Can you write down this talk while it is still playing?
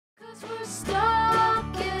We're stuck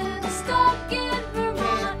in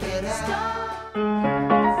Vermont.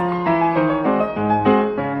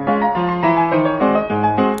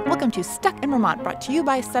 Welcome to Stuck in Vermont, brought to you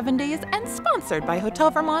by 7 Days and sponsored by Hotel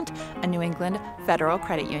Vermont, a New England Federal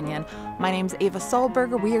Credit Union. My name's Ava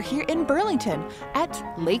Solberger. We are here in Burlington at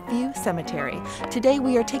Lakeview Cemetery. Today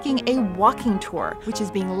we are taking a walking tour, which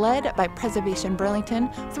is being led by Preservation Burlington.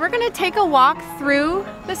 So we're going to take a walk through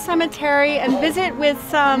the cemetery and visit with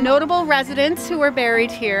some notable residents who were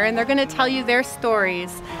buried here, and they're going to tell you their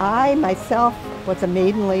stories. I myself was a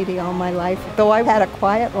maiden lady all my life. Though I had a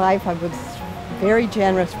quiet life, I was very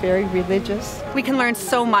generous, very religious. We can learn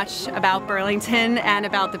so much about Burlington and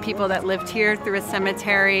about the people that lived here through a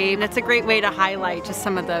cemetery. And it's a great way to highlight just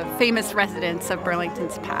some of the famous residents of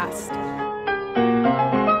Burlington's past.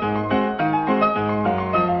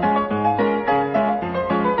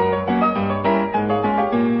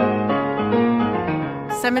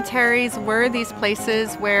 Cemeteries were these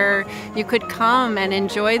places where you could come and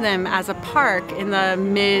enjoy them as a park in the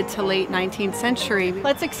mid to late 19th century.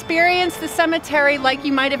 Let's experience the cemetery like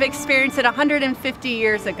you might have experienced it 150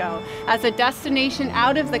 years ago, as a destination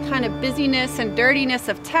out of the kind of busyness and dirtiness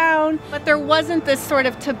of town, but there wasn't this sort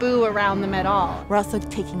of taboo around them at all. We're also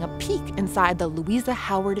taking a peek inside the Louisa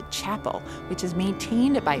Howard Chapel, which is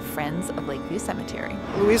maintained by Friends of Lakeview Cemetery.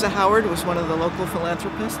 Louisa Howard was one of the local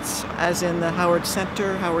philanthropists, as in the Howard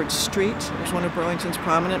Center, Howard Street. It was one of Burlington's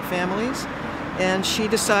prominent families. And she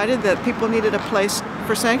decided that people needed a place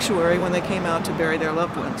for sanctuary when they came out to bury their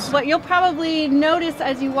loved ones. What you'll probably notice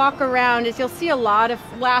as you walk around is you'll see a lot of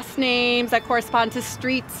last names that correspond to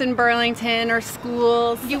streets in Burlington or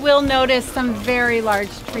schools. You will notice some very large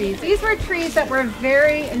trees. These were trees that were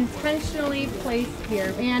very intentionally placed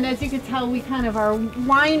here. And as you can tell, we kind of are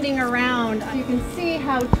winding around. You can see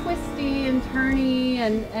how twisty and turny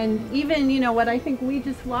and even, you know, what I think we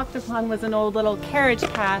just walked upon was an old little carriage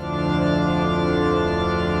path.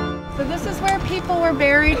 So this is where people were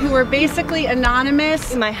buried who were basically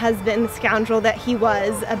anonymous. My husband, the scoundrel that he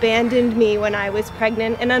was, abandoned me when I was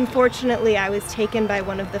pregnant, and unfortunately I was taken by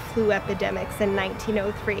one of the flu epidemics in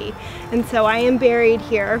 1903. And so I am buried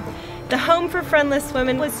here. The Home for Friendless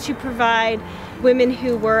Women was to provide women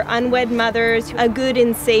who were unwed mothers a good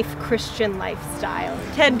and safe Christian lifestyle.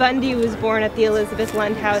 Ted Bundy was born at the Elizabeth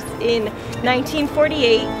Lund House in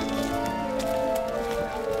 1948.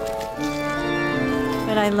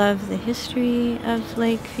 But I love the history of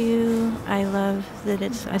Lakeview. I love that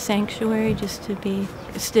it's a sanctuary just to be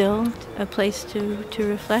still, a place to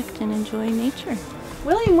reflect and enjoy nature.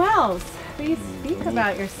 William Wells, please speak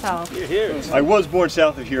about yourself. Here. I was born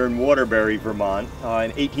south of here in Waterbury, Vermont in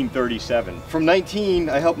 1837. From 19,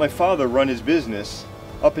 I helped my father run his business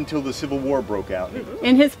up until the Civil War broke out.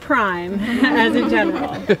 In his prime as a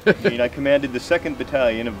general. I commanded the 2nd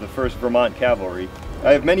Battalion of the 1st Vermont Cavalry.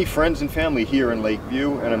 I have many friends and family here in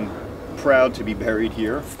Lakeview, and I'm proud to be buried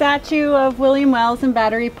here. Statue of William Wells in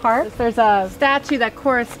Battery Park. There's a statue that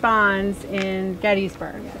corresponds in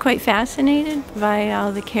Gettysburg. Quite fascinated by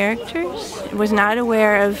all the characters. I was not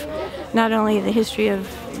aware of not only the history of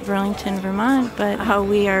Burlington, Vermont, but how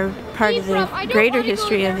we are part of the greater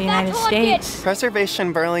history of the United States.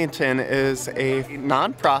 Preservation Burlington is a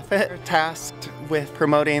nonprofit tasked with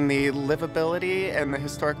promoting the livability and the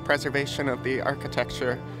historic preservation of the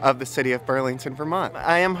architecture of the city of Burlington, Vermont.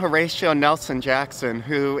 I am Horatio Nelson Jackson,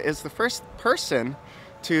 who is the first person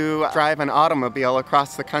to drive an automobile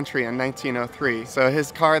across the country in 1903. So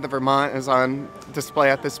his car, the Vermont, is on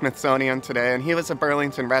display at the Smithsonian today, and he was a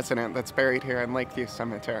Burlington resident that's buried here in Lakeview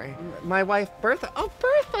Cemetery. My wife, Bertha. Oh,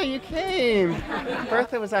 Bertha, you came!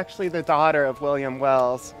 Bertha was actually the daughter of William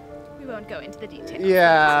Wells. We won't go into the details.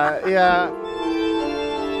 Yeah.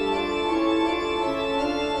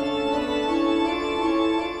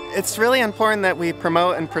 It's really important that we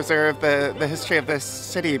promote and preserve the history of this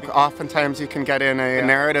city. Oftentimes you can get in a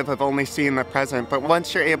narrative of only seeing the present, but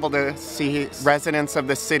once you're able to see residents of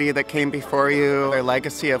the city that came before you, their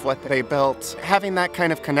legacy of what they built, having that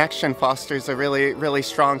kind of connection fosters a really, really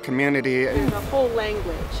strong community. There's a whole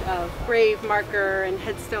language of grave marker and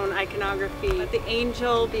headstone iconography. The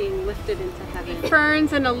angel being lifted into heaven.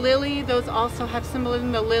 Ferns and a lily, those also have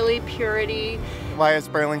symbolism. The lily, purity. Why is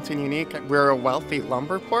Burlington unique? We're a wealthy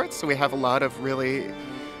lumber port, so we have a lot of really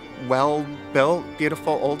well-built,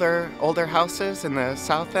 beautiful older houses in the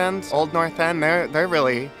South End. Old North End, they're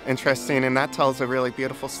really interesting, and that tells a really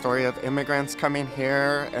beautiful story of immigrants coming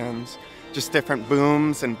here and just different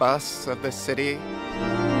booms and busts of this city.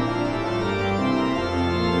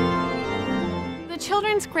 The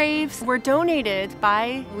children's graves were donated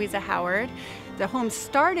by Louisa Howard The home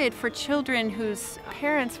started for children whose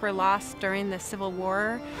parents were lost during the Civil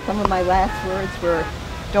War. Some of my last words were,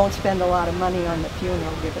 don't spend a lot of money on the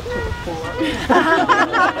funeral, give it to the poor.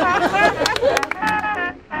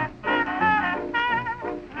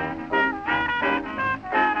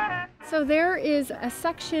 So there is a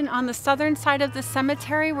section on the southern side of the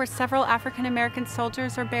cemetery where several African American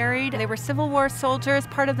soldiers are buried. They were Civil War soldiers,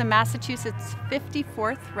 part of the Massachusetts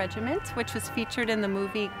 54th Regiment, which was featured in the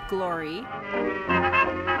movie Glory.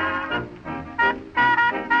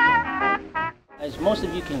 As most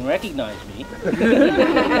of you can recognize me,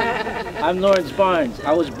 I'm Lawrence Barnes.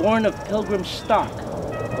 I was born of Pilgrim stock.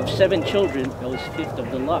 Of 7 children, I was 5th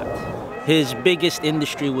of the lot. His biggest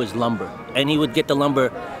industry was lumber, and he would get the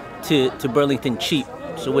lumber to Burlington cheap.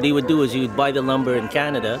 So what he would do is he would buy the lumber in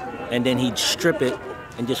Canada, and then he'd strip it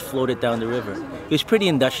and just float it down the river. He was pretty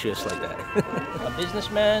industrious like that. A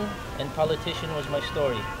businessman and politician was my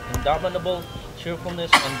story. Indomitable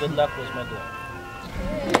cheerfulness and good luck was my goal.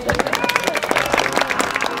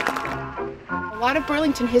 A lot of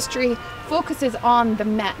Burlington history focuses on the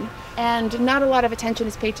men, and not a lot of attention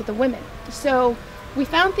is paid to the women. So we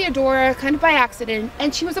found Theodora kind of by accident,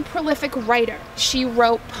 and she was a prolific writer. She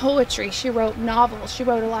wrote poetry, she wrote novels, she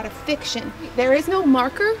wrote a lot of fiction. There is no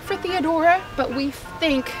marker for Theodora, but we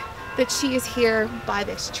think that she is here by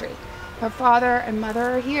this tree. Her father and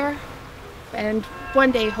mother are here, and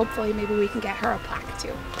one day, hopefully, maybe we can get her a plaque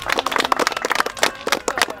too.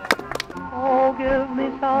 Oh, give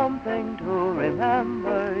me something to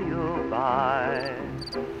remember you by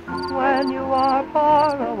when you are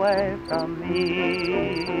far away from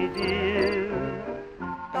me, dear.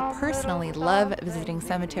 I personally love visiting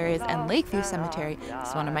cemeteries, and Lakeview Cemetery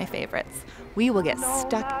is one of my favorites. We will get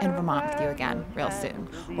stuck in Vermont with you again real soon.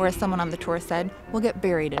 Or as someone on the tour said, we'll get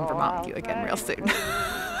buried in Vermont with you again real soon.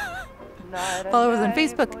 Follow us on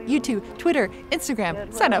Facebook, YouTube, Twitter,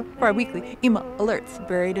 Instagram. Sign up for our weekly email alerts.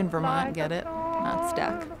 Buried in Vermont, get it? Not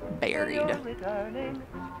stuck, buried.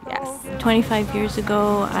 Yes. 25 years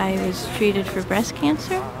ago, I was treated for breast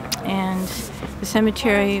cancer, and the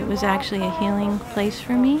cemetery was actually a healing place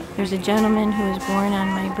for me. There's a gentleman who was born on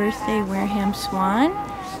my birthday, Wareham Swan,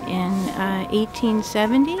 in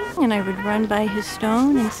 1870, and I would run by his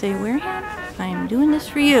stone and say, Wareham, I'm doing this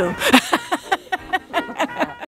for you.